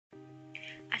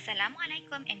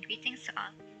Assalamualaikum and greetings to all.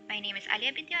 My name is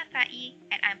Alia binti Wafai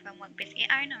and I'm from Workbase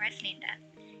AR Norwest Linda.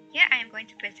 Here I am going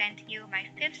to present to you my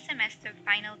 5th semester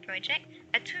final project,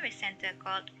 a tourist center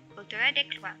called KULTURA de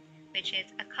KLUANG, which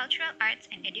is a cultural arts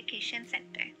and education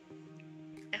center.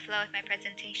 The flow of my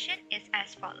presentation is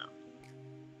as follows.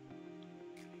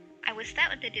 I will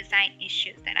start with the design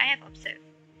issues that I have observed.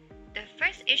 The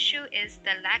first issue is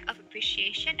the lack of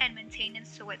appreciation and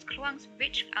maintenance towards KLUANG's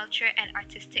rich culture and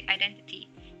artistic identity.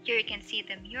 Here you can see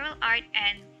the mural art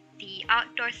and the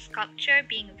outdoor sculpture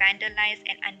being vandalized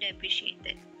and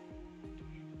underappreciated.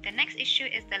 The next issue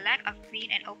is the lack of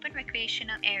green and open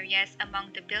recreational areas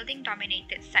among the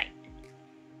building-dominated site.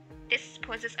 This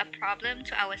poses a problem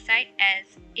to our site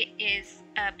as it is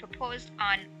proposed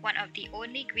on one of the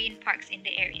only green parks in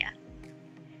the area.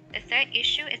 The third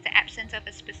issue is the absence of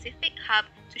a specific hub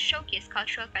to showcase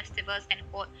cultural festivals and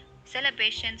hold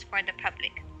celebrations for the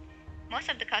public. Most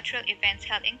of the cultural events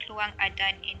held in KLUANG are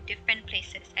done in different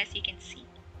places, as you can see.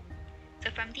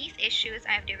 So from these issues,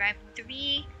 I have derived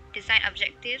 3 design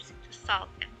objectives to solve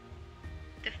them.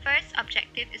 The first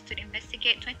objective is to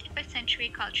investigate 21st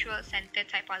century cultural center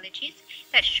typologies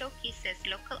that showcases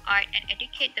local art and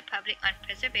educate the public on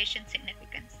preservation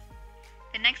significance.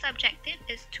 The next objective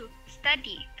is to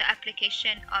study the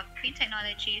application of green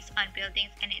technologies on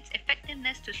buildings and its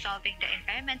effectiveness to solving the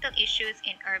environmental issues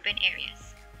in urban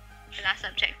areas. The last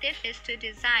objective is to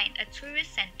design a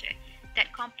tourist center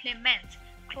that complements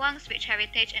KLUANG's rich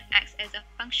heritage and acts as a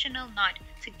functional node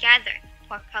to gather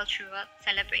for cultural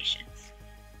celebrations.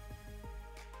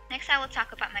 Next, I will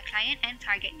talk about my client and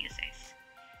target users.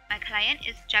 My client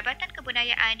is Jabatan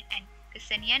Kebudayaan and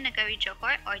Kesenian Negeri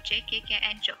Johor or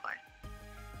JKKN Johor.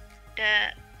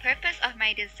 The purpose of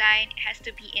my design has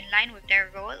to be in line with their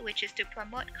role, which is to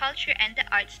promote culture and the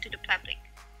arts to the public.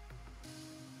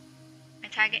 My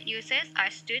target users are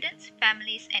students,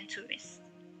 families, and tourists.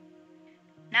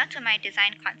 Now to my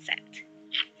design concept.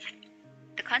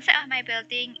 The concept of my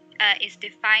building is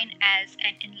defined as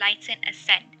an enlightened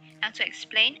ascent. Now to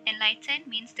explain, enlighten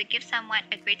means to give someone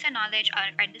a greater knowledge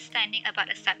or understanding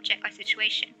about a subject or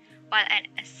situation, while an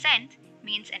ascent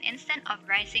means an instant of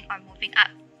rising or moving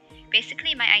up.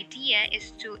 Basically, my idea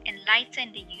is to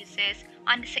enlighten the users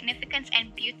on the significance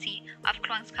and beauty of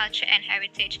KLUANG's culture and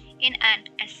heritage in an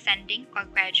ascending or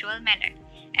gradual manner.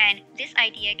 And this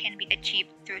idea can be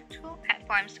achieved through 2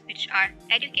 platforms, which are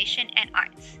education and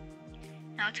arts.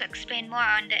 Now to explain more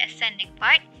on the ascending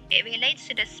part, it relates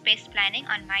to the space planning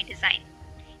on my design.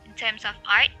 In terms of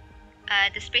art,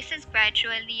 the spaces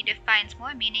gradually defines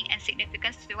more meaning and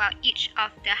significance throughout each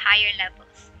of the higher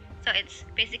levels. So it's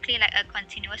basically like a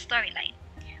continuous storyline.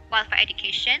 While for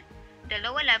education, the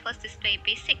lower levels display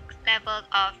basic level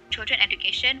of children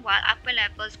education, while upper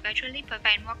levels gradually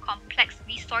provide more complex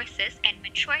resources and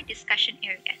mature discussion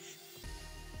areas.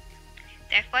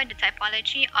 Therefore, the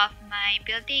typology of my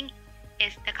building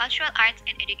is the Cultural Arts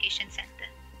and Education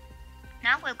Center.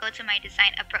 Now we'll go to my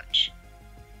design approach.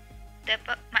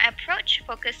 My approach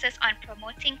focuses on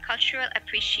promoting cultural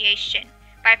appreciation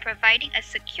by providing a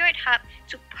secured hub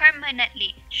to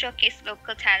permanently showcase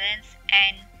local talents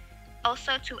and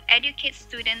also to educate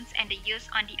students and the youth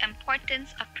on the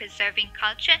importance of preserving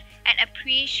culture and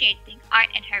appreciating art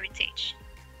and heritage.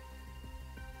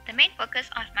 The main focus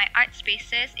of my art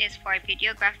spaces is for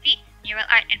videography, mural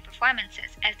art, and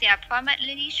performances, as they are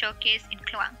prominently showcased in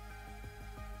KLUANG.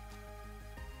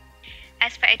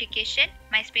 As for education,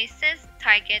 my spaces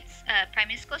targets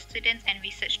primary school students and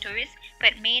research tourists,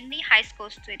 but mainly high school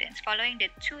students, following the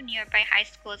 2 nearby high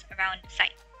schools around the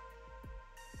site.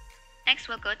 Next,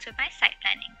 we'll go to my site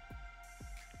planning.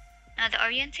 Now, the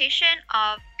orientation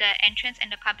of the entrance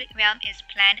and the public realm is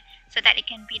planned so that it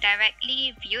can be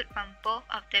directly viewed from both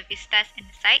of the vistas in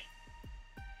the site.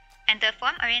 And the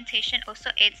form orientation also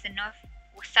aids the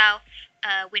north-south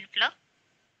wind flow.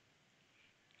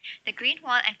 The green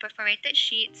wall and perforated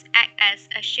sheets act as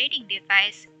a shading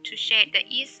device to shade the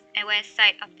east and west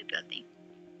side of the building.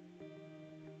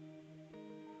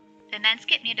 The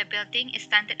landscape near the building is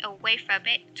slanted away from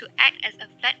it to act as a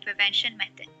flood prevention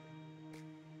method.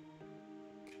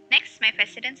 Next, my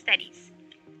precedent studies.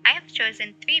 I have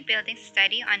chosen 3 buildings to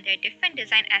study on their different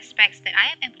design aspects that I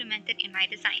have implemented in my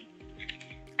design.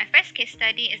 My first case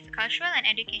study is the Cultural and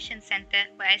Education Center,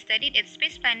 where I studied its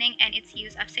space planning and its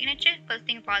use of signature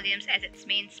quilting volumes as its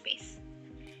main space.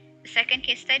 The second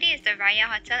case study is the Raya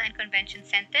Hotel and Convention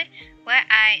Center, where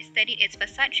I studied its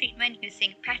facade treatment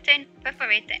using patterned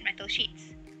perforated metal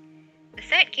sheets. The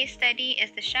third case study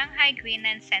is the Shanghai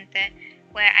Greenland Center,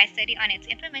 where I studied on its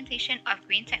implementation of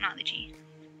green technology.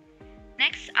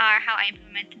 Next are how I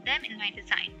implemented them in my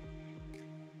design.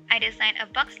 I designed a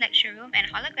box lecture room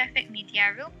and holographic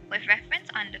media room with reference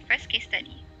on the first case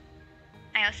study.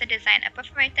 I also designed a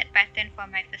perforated pattern for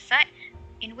my facade,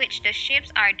 in which the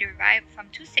shapes are derived from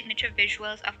two signature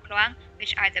visuals of KLUANG,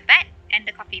 which are the bat and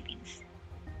the coffee beans.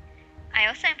 I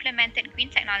also implemented green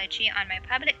technology on my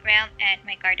public realm and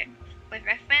my garden roof, with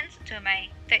reference to my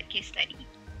third case study.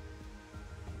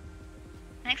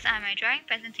 Next are my drawing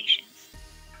presentations.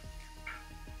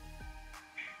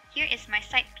 Here is my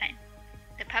site plan.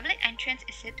 The public entrance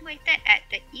is situated at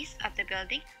the east of the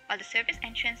building, while the service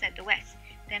entrance at the west.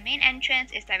 The main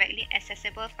entrance is directly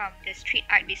accessible from the street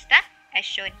art vista, as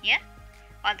shown here,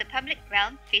 while the public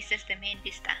realm faces the main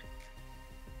vista.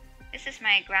 This is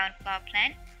my ground floor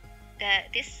plan.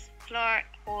 This floor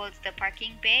holds the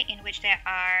parking bay, in which there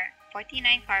are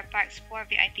 49 car parks, 4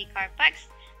 VIP car parks,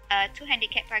 2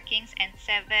 handicap parkings, and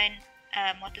 7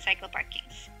 motorcycle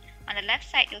parkings. On the left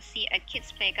side, you'll see a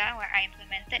kids playground where I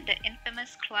implemented the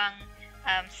infamous KLUANG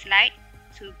slide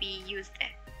to be used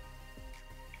there.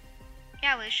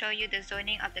 Here I will show you the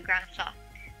zoning of the ground floor.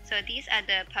 So these are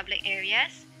the public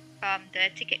areas. From the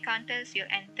ticket counters, you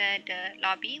enter the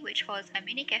lobby, which holds a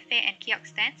mini cafe and kiosk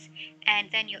stands, and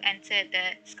then you enter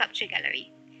the sculpture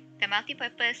gallery. The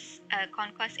multi-purpose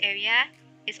concourse area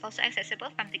is also accessible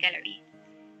from the gallery.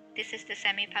 This is the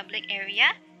semi-public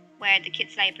area where the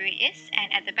kids' library is,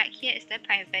 and at the back here is the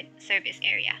private service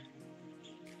area.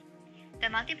 The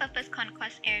multi-purpose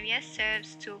concourse area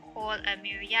serves to hold a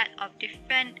myriad of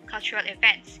different cultural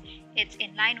events. It's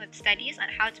in line with studies on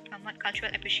how to promote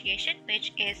cultural appreciation,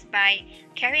 which is by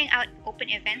carrying out open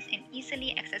events in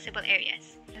easily accessible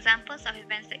areas. Examples of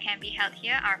events that can be held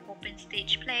here are open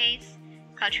stage plays,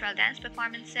 cultural dance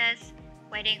performances,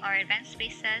 wedding or event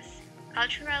spaces,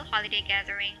 cultural holiday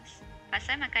gatherings,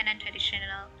 pasar makanan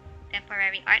traditional,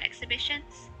 temporary art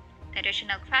exhibitions,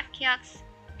 traditional craft kiosks,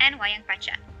 and wayang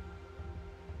paca.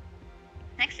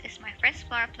 Next is my first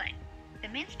floor plan. The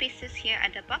main spaces here are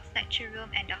the box lecture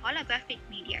room and the holographic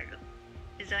media room.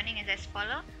 The zoning is as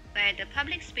follows, where the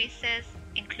public spaces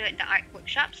include the art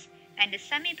workshops, and the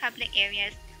semi-public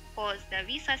areas holds the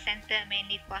resource center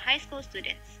mainly for high school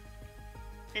students.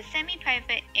 The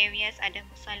semi-private areas are the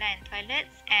musola and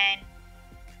toilets, and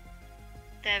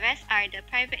the rest are the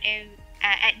private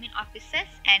admin offices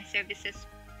and services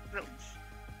rooms.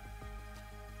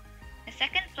 The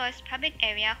second floor's public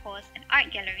area holds an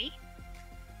art gallery,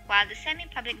 while the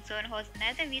semi-public zone holds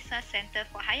another resource center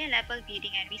for higher level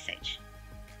reading and research.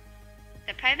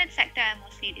 The private sector are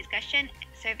mostly discussion,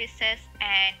 services,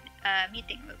 and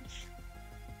meeting rooms.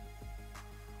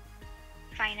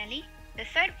 Finally, the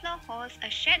third floor holds a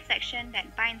shared section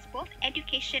that binds both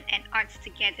education and arts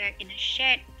together in a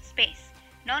shared space,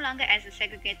 no longer as a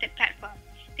segregated platform.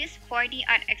 This 4D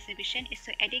art exhibition is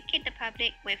to educate the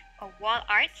public with wall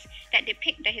arts that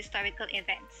depict the historical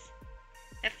events.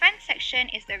 The front section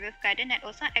is the roof garden that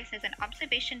also acts as an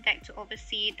observation deck to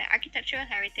oversee the architectural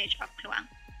heritage of KLUANG.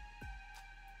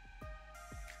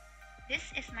 This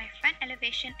is my front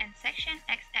elevation and section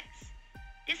XX.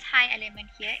 This high element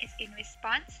here is in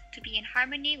response to be in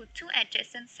harmony with two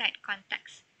adjacent side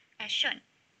contacts, as shown,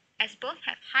 as both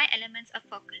have high elements of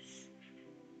focus.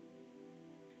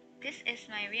 This is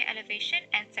my rear elevation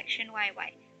and section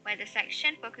YY, where the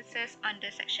section focuses on the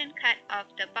section cut of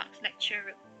the box lecture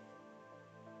room.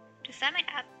 To sum it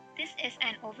up, this is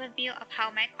an overview of how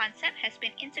my concept has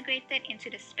been integrated into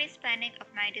the space planning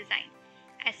of my design.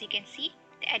 As you can see,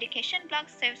 the education block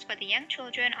serves for the young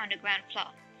children on the ground floor.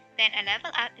 Then a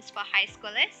level up is for high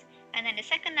schoolers, and then the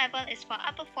second level is for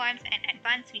upper forms and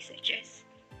advanced researchers.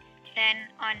 Then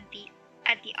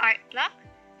at the art block,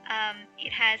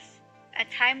 it has a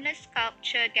timeless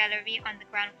sculpture gallery on the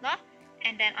ground floor,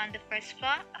 and then on the first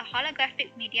floor, a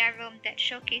holographic media room that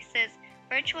showcases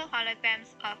virtual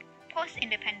holograms of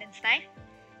post-independence life,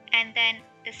 and then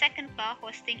the second floor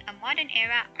hosting a modern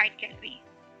era art gallery.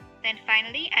 Then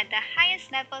finally, at the highest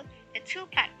level, the two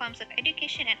platforms of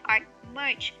education and art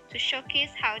merge to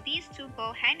showcase how these two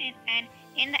go hand in hand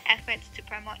in the efforts to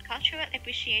promote cultural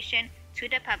appreciation to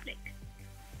the public.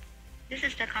 This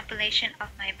is the compilation of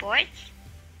my boards.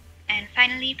 And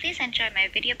finally, please enjoy my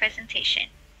video presentation.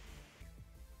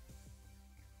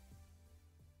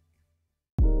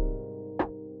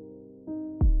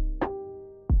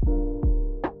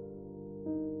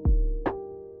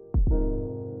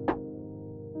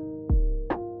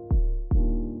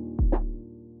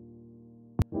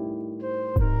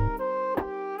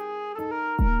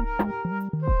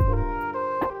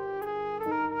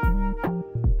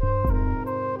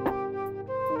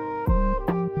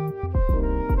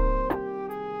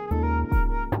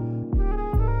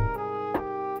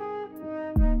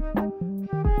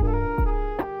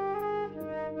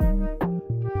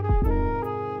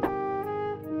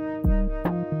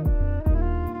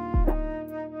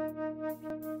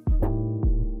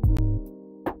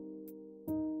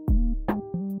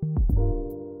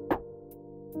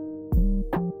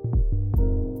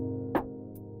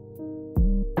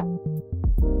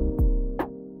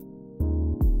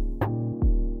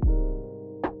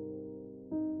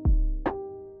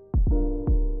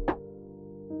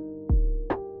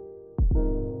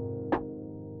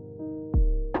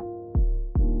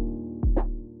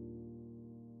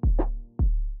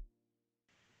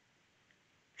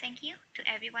 thank you to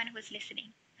everyone who's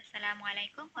listening.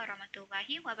 Assalamualaikum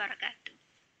warahmatullahi wabarakatuh.